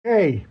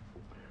Hey,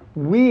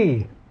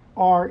 we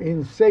are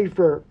in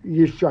Sefer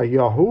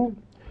Yeshayahu,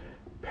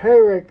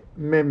 Perek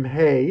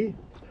Memhei,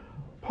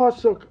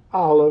 Pasuk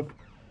Aleph,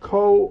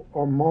 Ko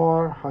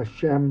Omar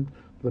Hashem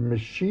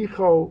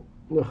L'Mashicho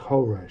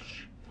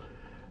L'Choresh.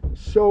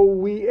 So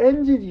we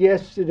ended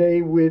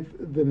yesterday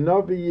with the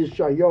Navi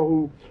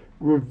Yeshayahu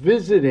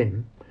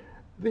revisiting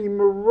the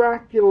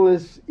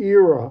miraculous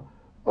era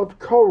of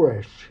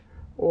Koresh,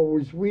 or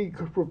as we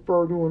could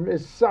refer to him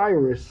as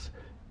Cyrus,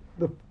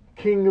 the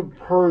king of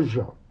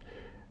Persia.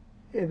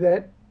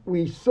 That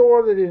we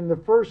saw that in the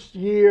first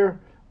year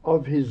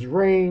of his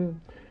reign,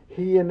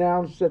 he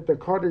announced that the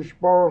Kadosh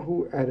Baruch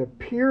Hu had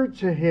appeared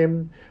to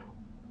him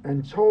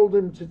and told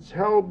him to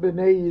tell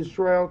Bnei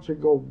Yisrael to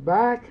go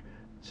back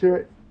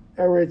to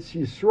Eretz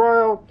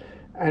Yisrael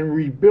and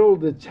rebuild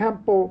the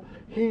temple.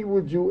 He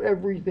would do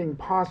everything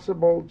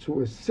possible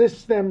to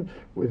assist them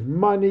with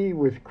money,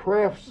 with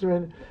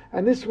craftsmen.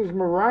 And this was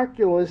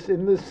miraculous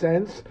in the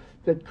sense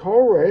that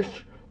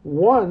Koresh,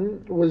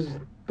 one, was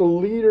the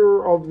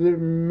leader of the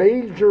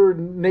major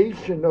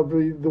nation of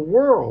the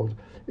world.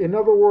 In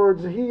other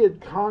words, he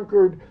had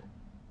conquered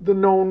the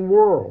known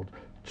world.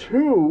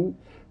 Two,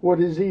 what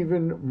is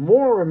even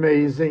more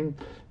amazing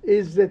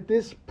is that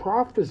this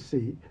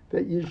prophecy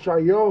that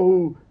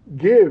Yeshayahu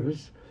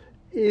gives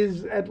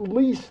is at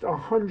least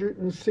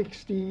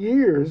 160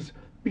 years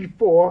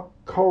before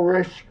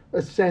Koresh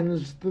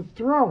ascends the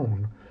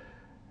throne.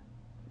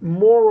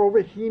 Moreover,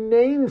 he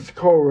names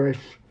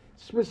Koresh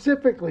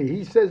specifically.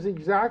 He says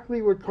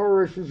exactly what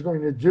Koresh is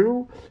going to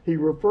do. He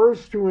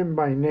refers to him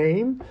by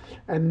name.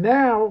 And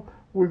now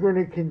we're going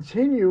to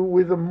continue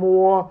with a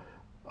more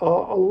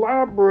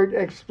elaborate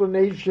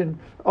explanation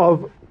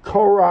of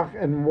Korach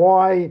and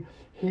why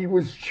he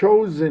was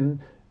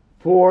chosen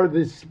for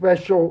this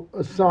special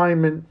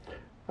assignment,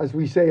 as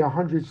we say,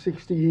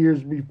 160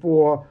 years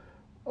before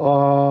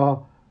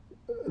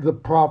the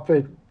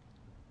prophet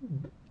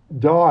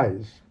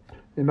dies.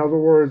 In other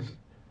words,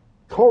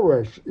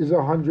 Koresh is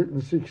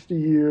 160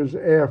 years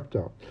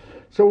after.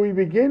 So we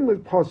begin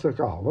with Pasuk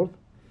Aleph.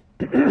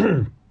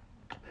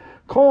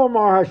 Kol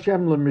Amar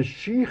Hashem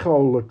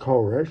L'Mashicho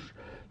L'Koresh.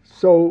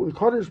 So the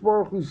Kadosh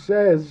Baruch Hu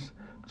says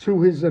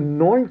to his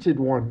anointed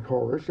one,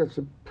 Koresh. That's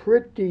a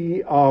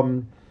pretty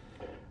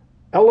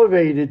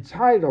elevated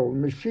title.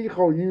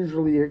 Mashicho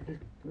usually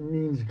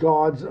means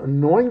God's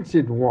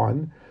anointed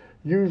one,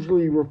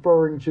 usually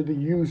referring to the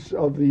use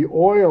of the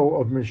oil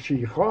of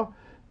Mashiach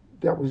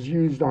that was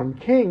used on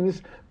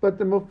kings, but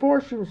the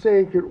Meforshim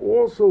say it could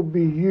also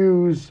be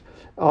used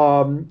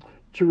to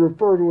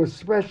refer to a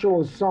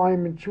special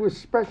assignment, to a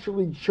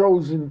specially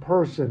chosen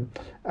person,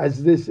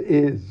 as this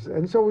is.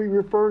 And so he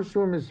refers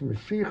to him as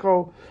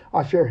Mashiach,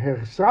 Asher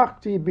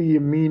Hersachti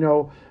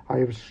B'Yamino, I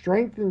have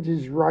strengthened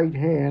his right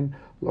hand,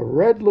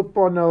 Lared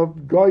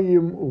Lefonav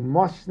Goyim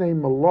Umasne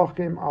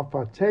Malachim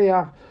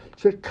Afateach,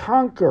 to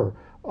conquer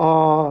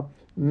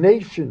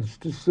nations,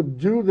 to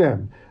subdue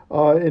them.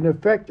 In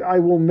effect, I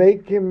will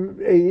make him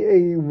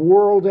a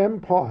world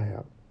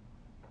empire.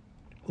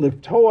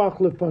 Liftoach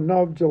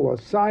lefanav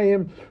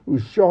delasayim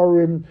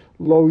usharim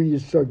lo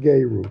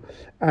yisageru.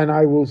 And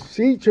I will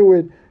see to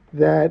it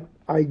that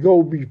I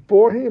go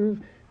before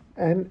him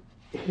and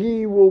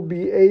he will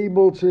be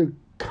able to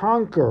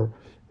conquer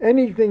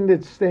anything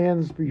that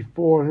stands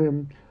before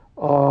him.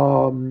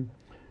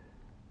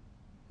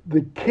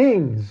 The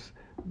kings,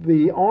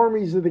 the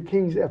armies of the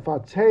kings,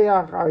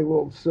 Efateach, I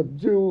will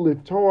subdue,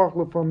 Liftoach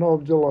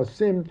lefanov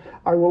delasim,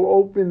 I will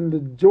open the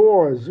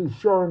doors,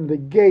 Usharim, the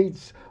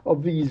gates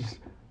of these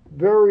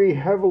very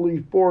heavily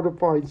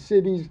fortified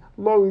cities,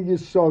 Lo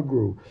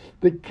Yisagru.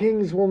 The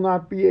kings will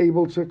not be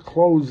able to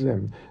close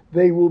them.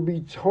 They will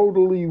be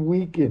totally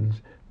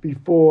weakened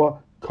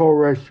before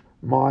Koresh,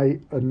 my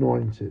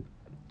anointed.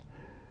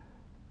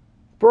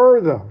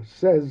 Further,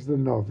 says the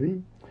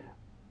Navi,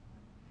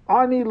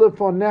 Ani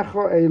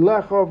lefonecha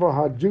elecha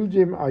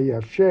v'hadudim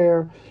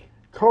ayasher.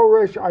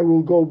 Koresh, I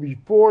will go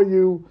before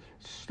you,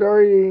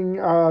 straightening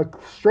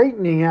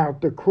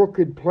out the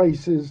crooked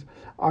places.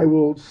 I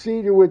will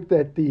see to it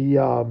that the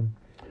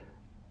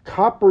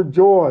copper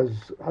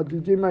doors,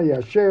 hadudim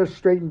ayasher,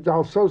 straightened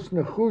out. Sos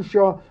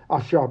nechusha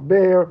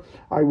ashaber,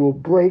 I will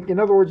break. In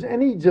other words,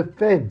 any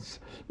defense,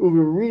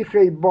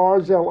 uveriche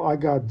barzel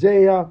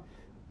agadea,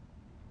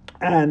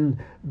 and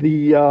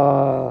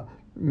the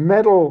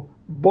metal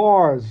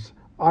bars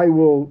I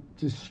will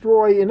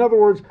destroy. In other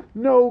words,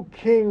 no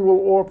king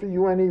will offer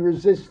you any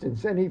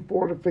resistance, any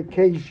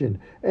fortification,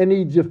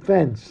 any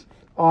defense.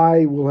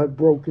 I will have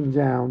broken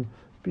down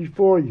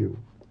before you.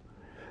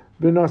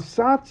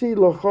 V'nasati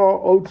l'cha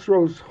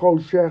otros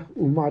choshech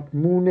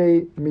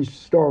umatmune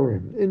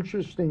mistorim.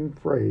 Interesting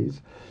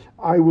phrase.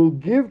 I will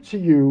give to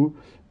you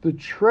the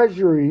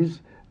treasuries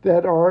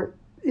that are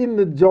in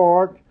the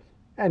dark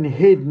and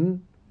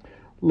hidden,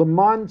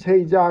 Laman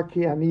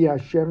Teidaki Ani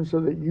Hashem,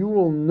 so that you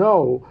will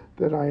know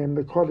that I am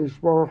the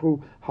Kadosh Baruch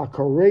Hu,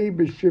 Hakarei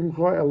B'Shimcha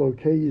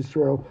Elokei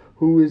Yisrael,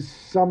 who is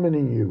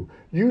summoning you.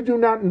 You do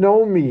not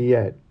know me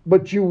yet,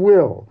 but you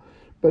will.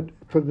 But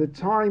for the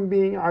time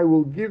being, I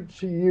will give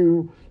to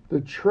you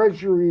the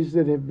treasuries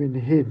that have been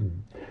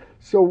hidden.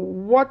 So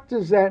what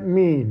does that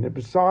mean?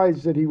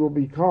 Besides that he will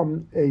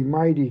become a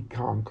mighty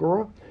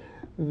conqueror,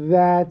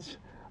 that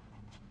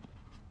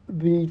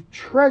the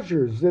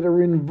treasures that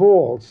are in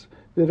vaults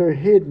that are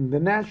hidden, the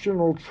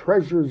national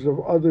treasures of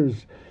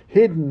others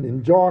hidden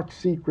in dark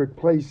secret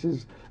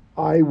places,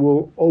 I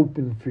will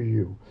open for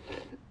you.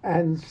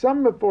 And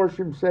some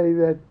Meforshim say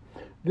that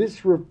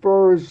this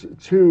refers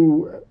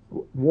to,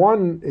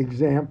 one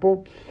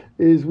example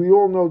is, we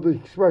all know the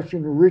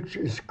expression rich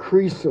is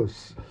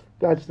Croesus.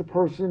 That's the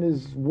person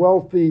is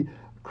wealthy,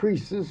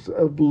 Croesus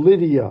of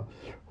Lydia,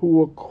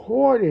 who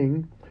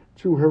according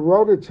to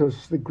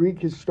Herodotus, the Greek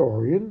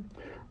historian,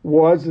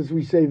 was, as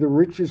we say, the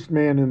richest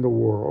man in the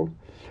world.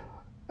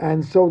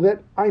 And so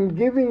that I'm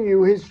giving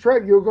you his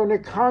treasure. You're going to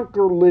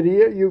conquer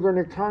Lydia. You're going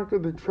to conquer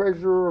the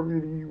treasure of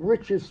the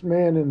richest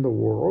man in the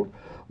world.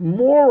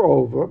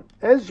 Moreover,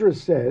 Ezra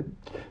said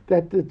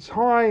that the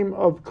time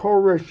of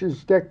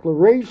Koresh's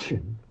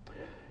declaration,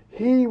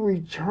 he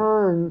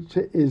returned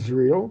to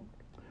Israel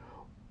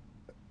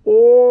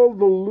all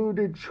the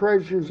looted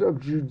treasures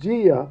of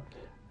Judea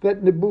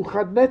that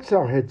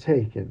Nebuchadnezzar had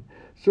taken.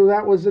 So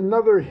that was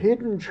another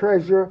hidden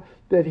treasure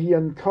that he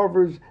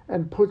uncovers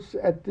and puts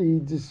at the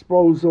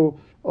disposal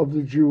of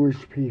the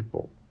Jewish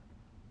people.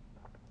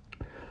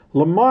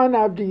 Laman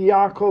avdi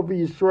Yaakov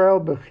Yisrael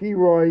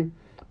bechiroi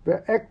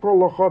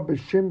ve'ekro lecha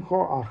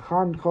b'shimcha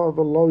achancha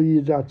v'lo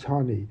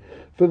yidatani.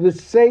 For the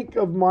sake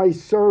of my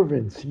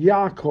servants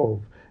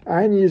Yaakov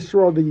and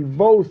Yisrael,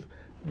 both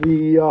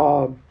the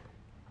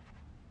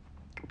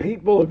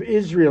people of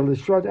Israel,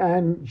 Israel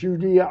and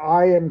Judea,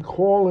 I am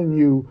calling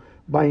you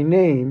by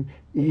name,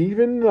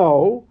 even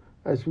though,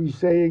 as we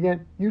say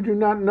again, you do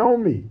not know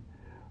me.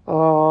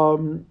 I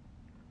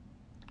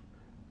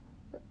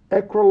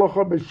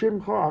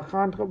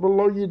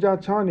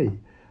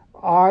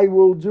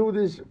will do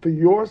this for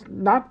yours,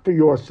 not for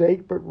your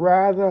sake, but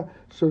rather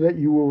so that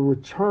you will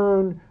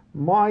return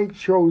my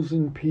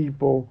chosen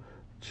people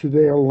to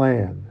their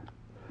land.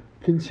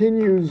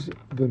 Continues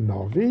the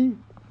Navi.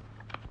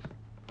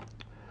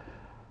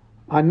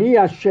 Ani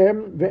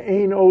Hashem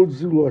ve'ein od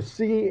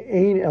zulosi,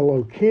 ein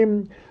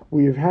Elokim.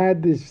 We've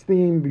had this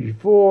theme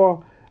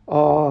before.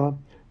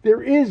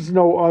 There is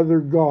no other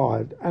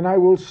God, and I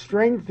will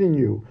strengthen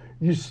you.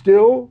 You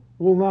still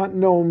will not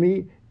know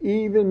me,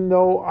 even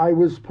though I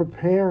was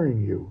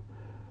preparing you.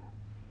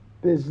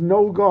 There's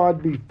no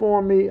God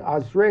before me.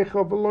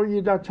 Azrecha v'lo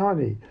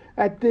yidatani.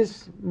 At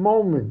this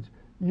moment,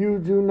 you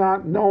do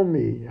not know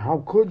me.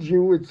 How could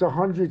you? It's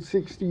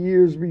 160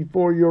 years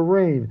before your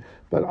reign.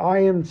 But I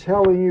am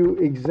telling you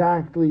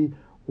exactly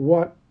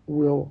what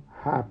will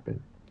happen.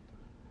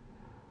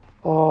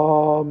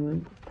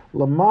 Laman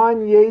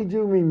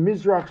yedu mi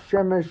mizrach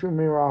shemesh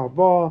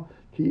u'mirava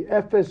ki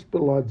efes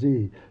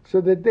beladi, so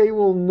that they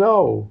will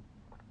know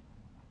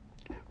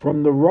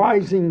from the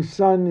rising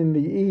sun in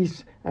the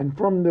east and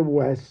from the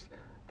west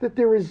that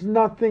there is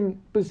nothing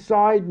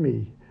beside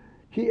me.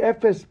 Ki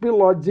efes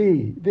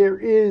biladi, there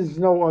is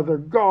no other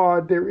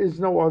God, there is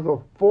no other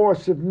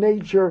force of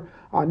nature.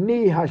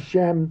 Ani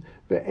Hashem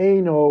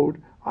ve'ein od,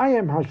 I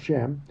am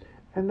Hashem,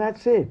 and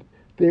that's it.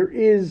 There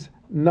is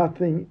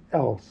nothing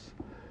else.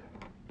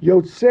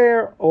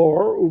 Yotzer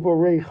or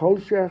uvorei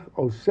choshech,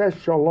 oseh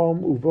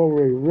shalom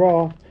uvorei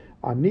ra,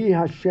 ani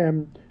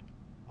Hashem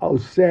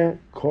oseh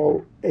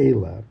kol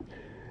elah.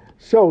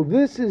 So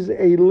this is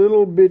a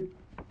little bit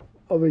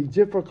of a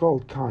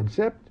difficult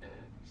concept.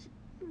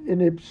 In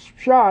its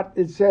shot,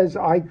 it says,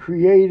 I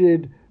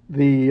created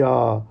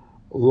the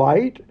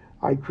light,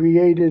 I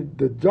created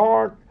the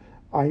dark,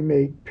 I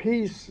make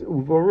peace,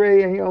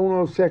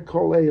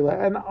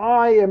 and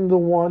I am the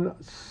one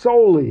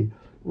solely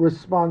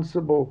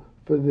responsible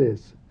for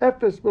this.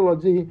 Efes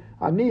biladi,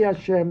 ani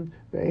Hashem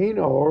ve'ein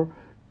or,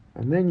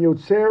 and then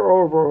Yotzer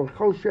or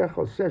choshech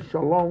oseh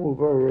shalom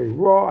uvorei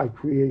ra, I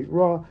create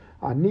ra,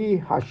 ani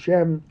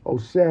Hashem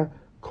oseh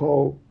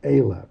kol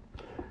elah.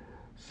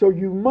 So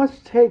you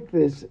must take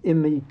this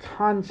in the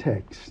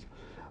context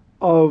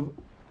of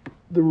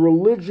the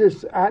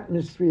religious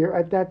atmosphere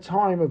at that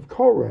time of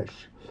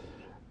Koresh.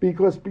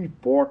 Because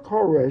before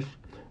Koresh,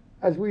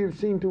 as we have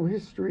seen through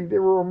history,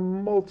 there were a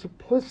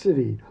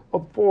multiplicity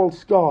of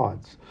false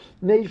gods.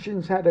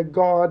 Nations had a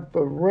god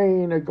for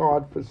rain, a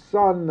god for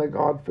sun, a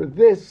god for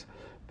this.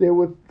 There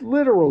were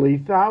literally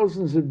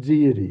thousands of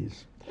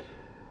deities.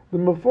 The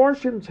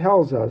Meforshim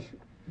tells us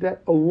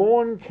that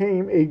along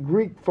came a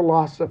Greek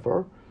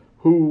philosopher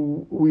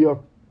who we have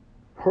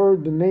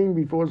heard the name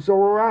before,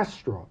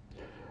 Zoroaster.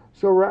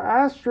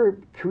 Zoroaster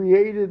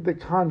created the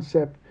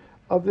concept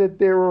of that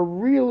there are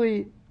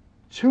really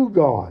two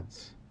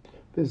gods.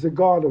 There's a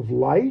god of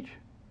light,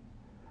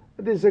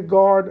 there's a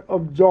god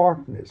of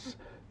darkness.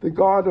 The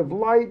god of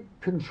light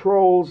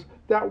controls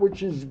that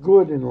which is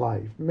good in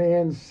life,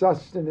 man's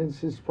sustenance,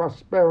 his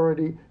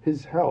prosperity,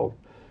 his health.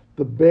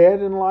 The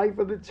bad in life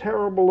are the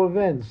terrible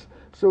events.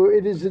 So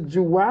it is a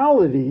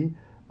duality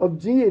of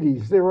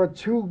deities. There are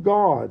two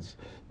gods.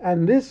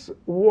 And this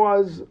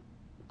was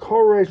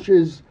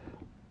Koresh's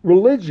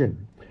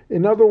religion.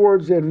 In other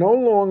words, they're no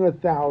longer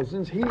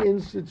thousands. He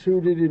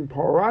instituted in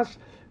Paras,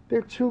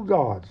 they're two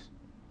gods,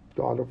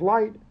 God of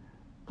light,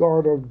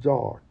 God of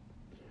dark.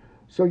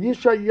 So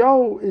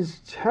Yeshayahu is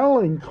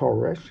telling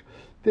Koresh,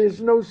 there's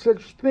no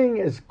such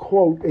thing as,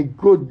 quote, a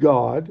good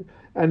God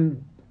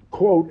and,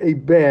 quote, a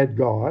bad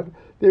God.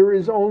 There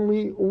is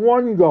only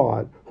one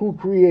God who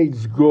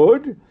creates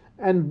good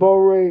and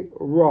Borei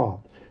Ra.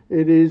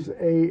 It is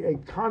a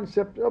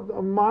concept of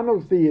a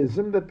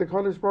monotheism that the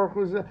Kadosh Baruch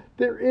Hu is.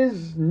 There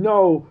is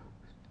no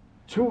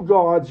two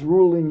gods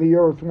ruling the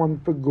earth, one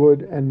for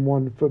good and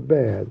one for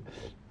bad.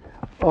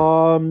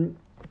 Pasuk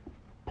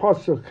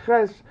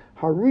Ches,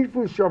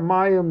 Harifu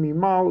Shamayim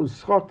Mimal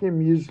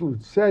Uschakim Yizlu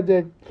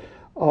Tzedek.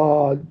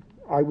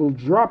 I will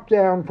drop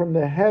down from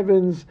the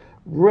heavens,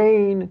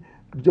 rain,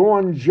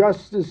 dawn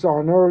justice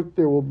on earth.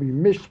 There will be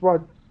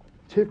Mishpat,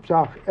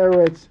 Tiftach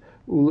Eretz.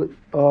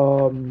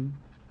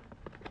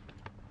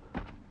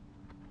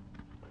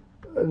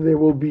 There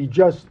will be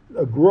just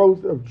a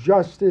growth of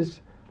justice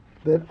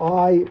that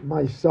I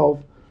myself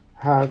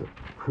have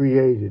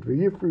created.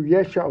 V'yifru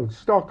Yesha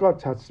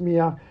Ustaka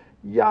Tatzmiya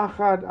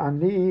Yachad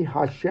Ani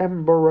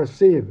Hashem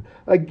Barasiv.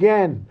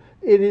 Again,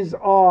 it is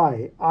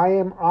I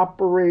am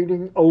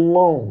operating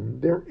alone.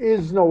 There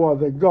is no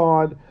other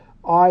God.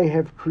 I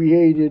have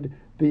created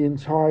the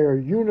entire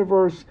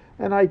universe,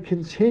 and I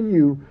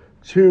continue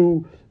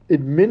to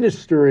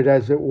administer it,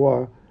 as it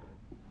were.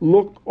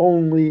 Look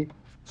only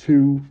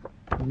to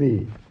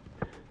me.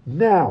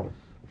 Now,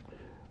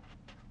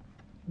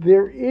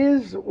 there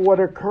is what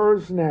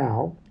occurs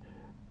now,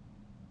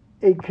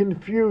 a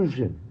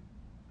confusion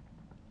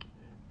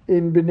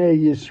in Bnei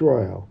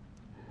Yisrael.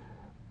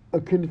 A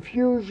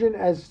confusion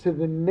as to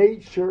the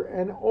nature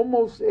and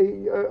almost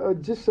a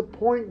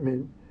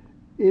disappointment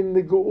in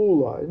the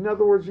Geula. In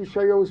other words,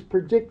 Yeshayahu is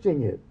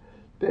predicting it,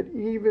 that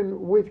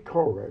even with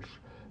Koresh,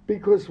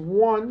 because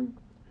one,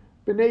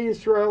 Bnei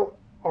Yisrael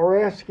are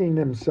asking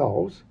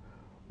themselves,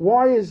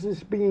 why is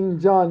this being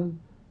done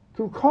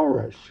through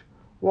Koresh?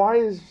 Why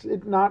is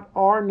it not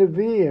our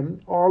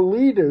Nevi'im, our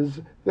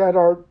leaders, that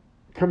are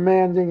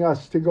commanding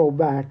us to go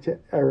back to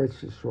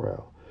Eretz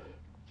Yisrael?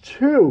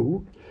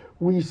 Two,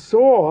 we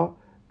saw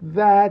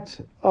that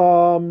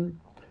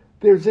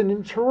there's an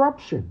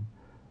interruption.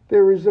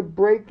 There is a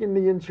break in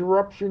the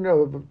interruption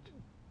of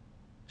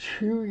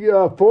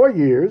 4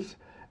 years,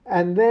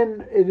 and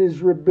then it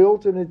is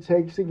rebuilt, and it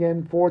takes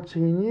again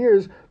 14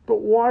 years.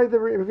 But why,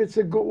 if it's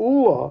a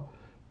Geula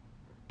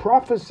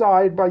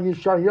prophesied by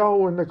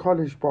Yeshayahu and the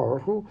Kadosh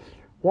Baruch Hu,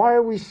 why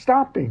are we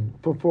stopping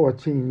for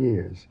 14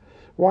 years?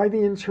 Why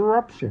the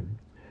interruption?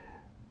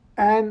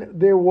 And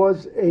there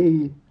was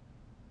a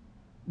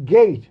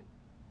gate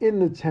in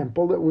the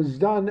temple that was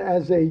done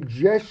as a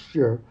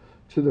gesture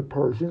to the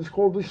Persians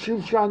called the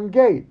Shushan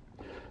Gate.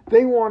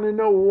 They want to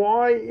know,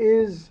 why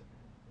is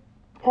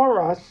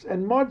Paras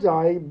and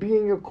Madai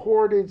being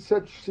accorded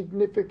such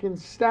significant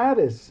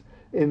status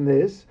in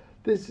this?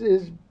 This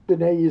is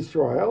Bnei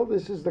Yisrael,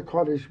 this is the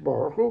Kadosh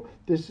Baruch Hu,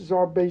 this is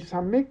our Beis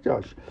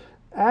HaMikdash.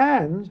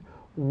 And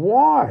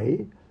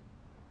why,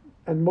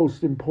 and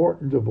most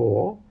important of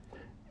all,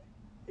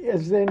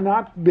 has there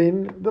not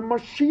been the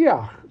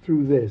Mashiach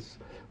through this?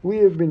 We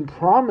have been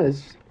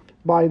promised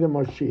by the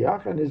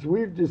Mashiach, and as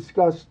we've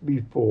discussed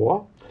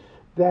before,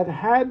 that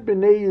had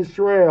Bnei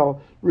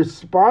Yisrael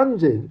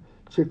responded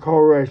to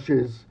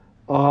Koresh's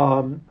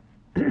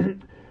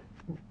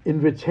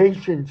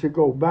invitation to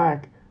go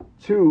back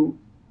to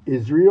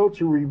Israel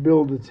to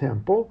rebuild the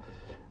temple,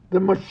 the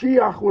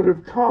Mashiach would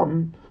have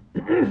come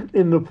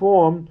in the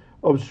form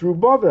of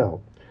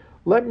Zerubbabel.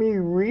 Let me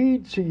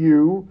read to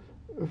you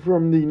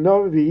from the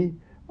Navi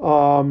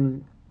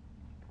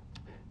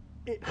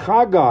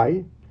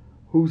Chagai,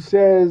 who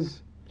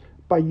says,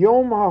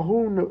 Bayom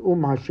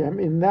Hahu Hashem,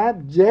 in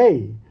that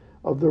day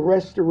of the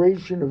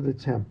restoration of the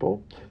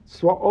temple,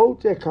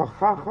 Tzvaot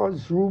Ekachacha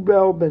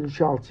Zerubbabel ben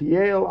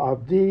Shaltiel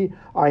Avdi,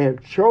 I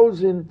have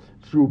chosen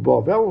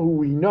Zerubbabel, who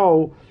we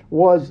know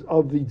was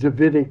of the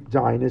Davidic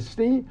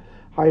dynasty.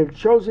 I have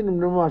chosen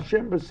him,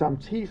 Hashem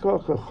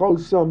b'samticha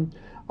chachosam.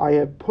 I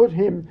have put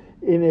him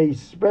in a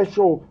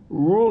special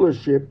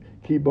rulership,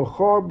 ki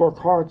b'char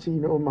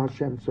barkarti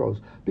Hashem tzos,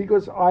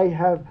 because I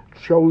have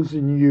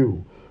chosen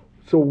you.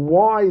 So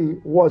why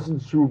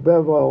wasn't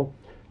Zerubbabel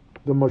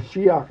the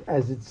Mashiach,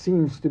 as it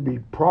seems to be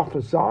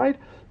prophesied?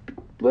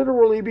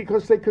 Literally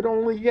because they could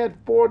only get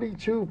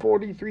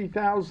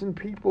 43,000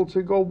 people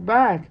to go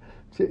back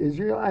to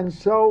Israel. And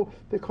so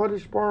the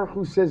Kadosh Baruch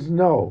Hu says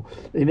no.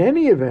 In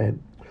any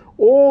event,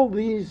 all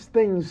these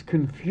things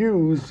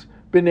confuse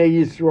Bnei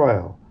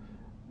Yisrael.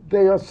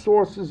 They are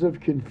sources of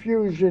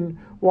confusion.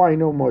 Why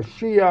no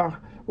Mashiach?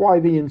 Why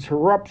the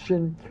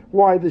interruption?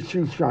 Why the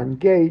Shushan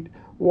Gate?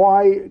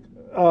 Why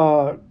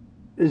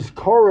is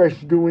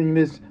Koresh doing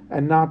this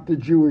and not the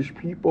Jewish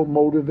people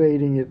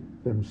motivating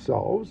it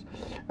themselves?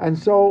 And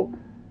so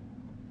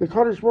the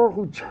Kadosh Baruch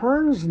Hu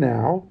turns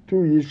now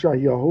through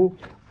Yeshayahu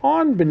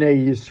on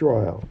Bnei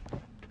Yisrael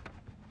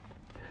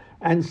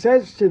and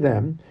says to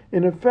them,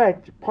 in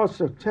effect,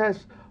 Pasuk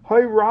Tes,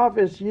 Hay Rav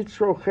es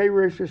Yitzro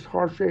Cheresh es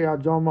Harshe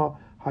Adama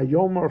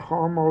Hayomer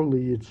Charmor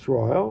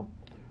LiYisrael.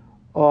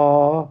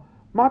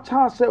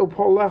 Matase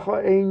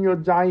upolecha ein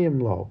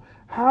yodayim lo.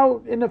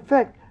 How, in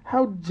effect,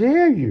 how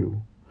dare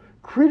you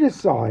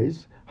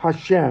criticize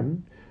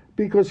Hashem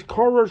because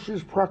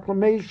Koresh's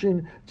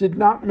proclamation did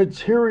not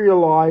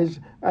materialize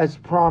as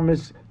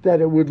promised,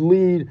 that it would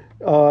lead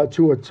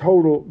to a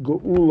total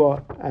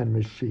geula and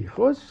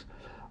Mashiachos?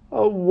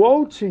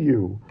 Woe to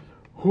you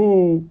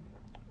who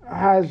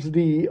has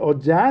the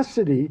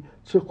audacity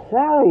to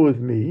quarrel with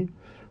me,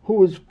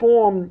 who has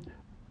formed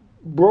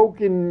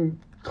broken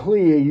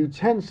clear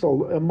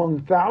utensil among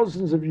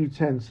thousands of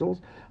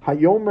utensils.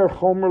 Hayomer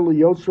chomer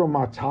liyotzro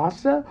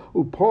matasa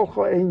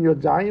upolcha ein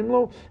yodayim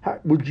lo.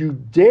 Would you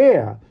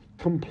dare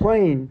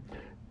complain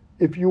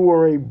if you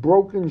were a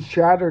broken,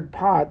 shattered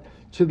pot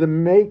to the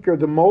maker,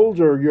 the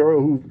molder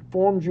who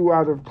formed you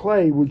out of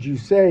clay? Would you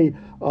say,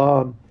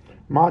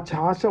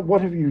 Matasa,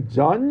 what have you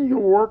done? Your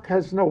work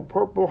has no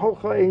purpose.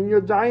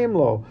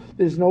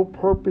 There's no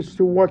purpose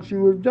to what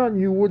you have done.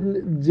 You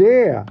wouldn't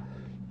dare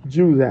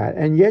do that,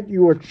 and yet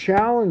you are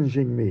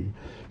challenging me.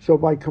 So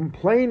by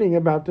complaining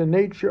about the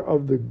nature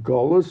of the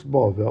Golus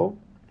Bavel,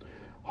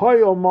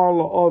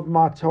 of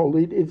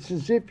Matolid, it's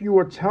as if you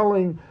are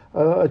telling,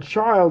 a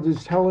child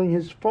is telling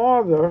his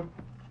father,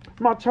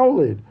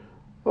 Matolid,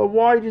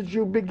 why did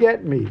you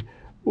beget me?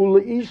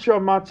 Uleisha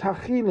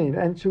Matachilin,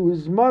 and to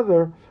his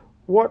mother,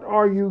 what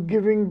are you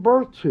giving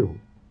birth to?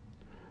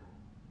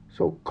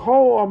 So,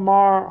 Ko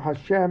Amar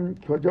Hashem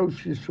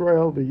Kadosh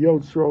Yisrael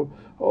v'Yotzro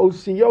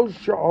Osiyos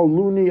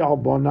Sha'aluni al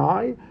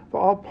Bonai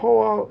v'al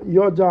Poal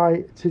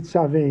Yodai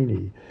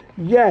Titzaveni.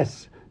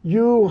 Yes,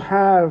 you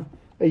have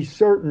a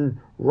certain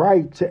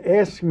right to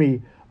ask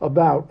me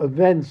about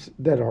events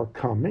that are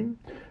coming,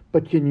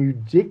 but can you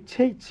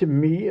dictate to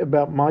me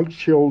about my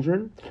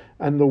children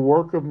and the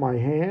work of my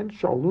hand?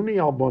 Shaluni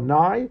al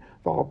Bonai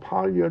v'al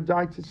Poal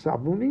Yodai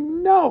Titzaveni?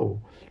 No.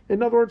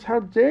 In other words,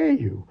 how dare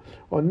you?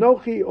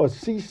 Anochi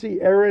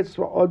osisi eretz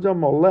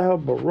v'adam aleha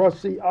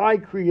barasi. I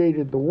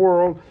created the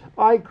world.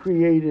 I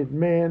created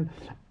man.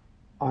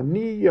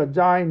 Ani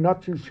yadai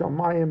natu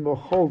shamayim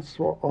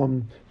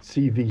v'chol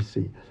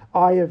tzivisi.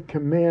 I have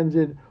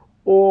commanded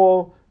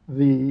all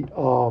the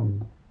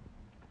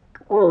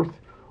earth,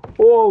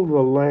 all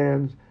the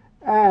lands,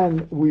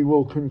 and we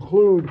will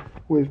conclude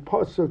with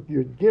pasuk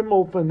Yud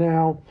Gimel for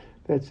now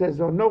that says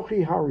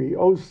Anochi hari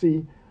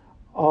osi.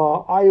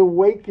 I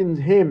awakened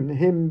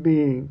him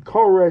being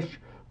Koresh,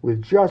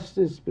 with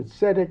justice, but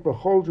Tzedek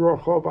v'chol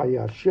drachov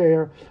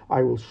ayasher.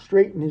 I will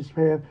straighten his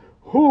path.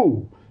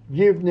 Who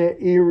yivne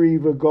iri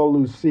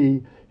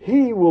v'golusi?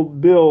 He will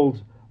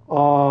build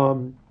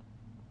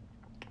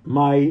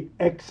my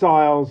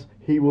exiles.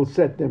 He will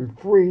set them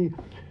free.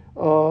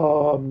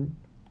 Chol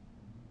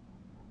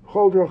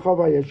drachov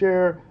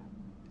ayasher.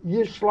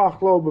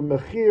 Yishlach lo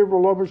b'mechir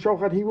v'lo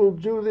b'shochat. He will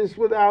do this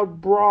without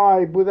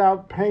bribe,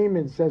 without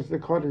payment, says the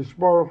Kadosh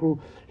Baruch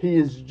Hu. He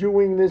is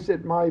doing this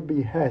at my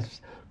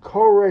behest.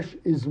 Koresh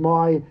is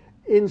my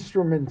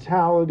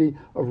instrumentality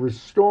of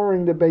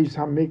restoring the Beis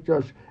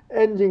Hamikdash,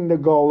 ending the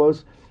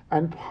Golos,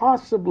 and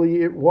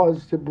possibly it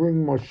was to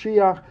bring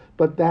Moshiach,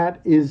 but that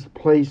is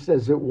placed,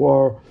 as it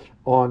were,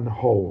 on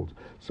hold.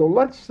 So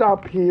let's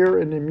stop here,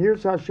 and in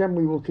Mirza Hashem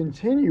we will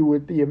continue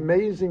with the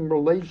amazing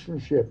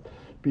relationship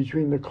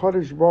between the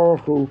Kadosh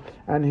Baruch Hu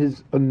and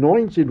his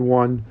anointed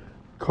one,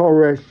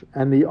 Koresh,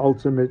 and the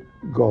ultimate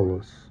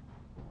Golus.